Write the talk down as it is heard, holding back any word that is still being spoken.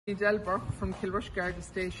Del Burke from Kilrush Garda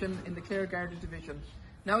Station in the Clare Garda Division.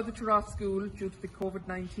 Now that you're off school due to the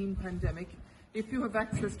COVID-19 pandemic, if you have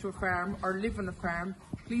access to a farm or live on a farm,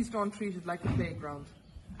 please don't treat it like a playground.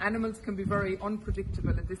 Animals can be very unpredictable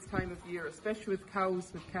at this time of year, especially with cows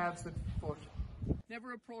with calves at foot.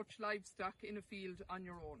 Never approach livestock in a field on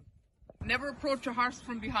your own. Never approach a horse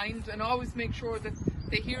from behind, and always make sure that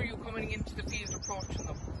they hear you coming into the field approaching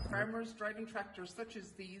them. Farmers driving tractors such as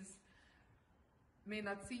these may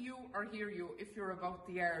not see you or hear you if you're about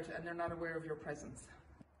the yard and they're not aware of your presence.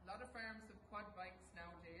 A lot of farms have quad bikes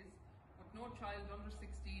nowadays, but no child under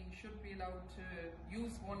 16 should be allowed to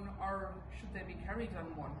use one, or should they be carried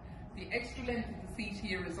on one. The extra length of the seat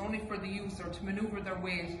here is only for the user to manoeuvre their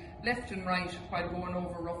weight left and right while going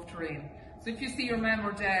over rough terrain. So if you see your mum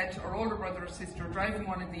or dad or older brother or sister driving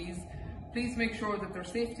one of these, please make sure that their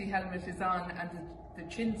safety helmet is on and the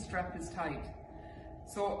chin strap is tied.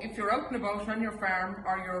 So if you're out and about on your farm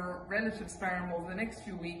or your relative's farm over the next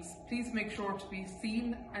few weeks, please make sure to be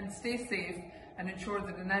seen and stay safe, and ensure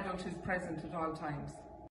that an adult is present at all times.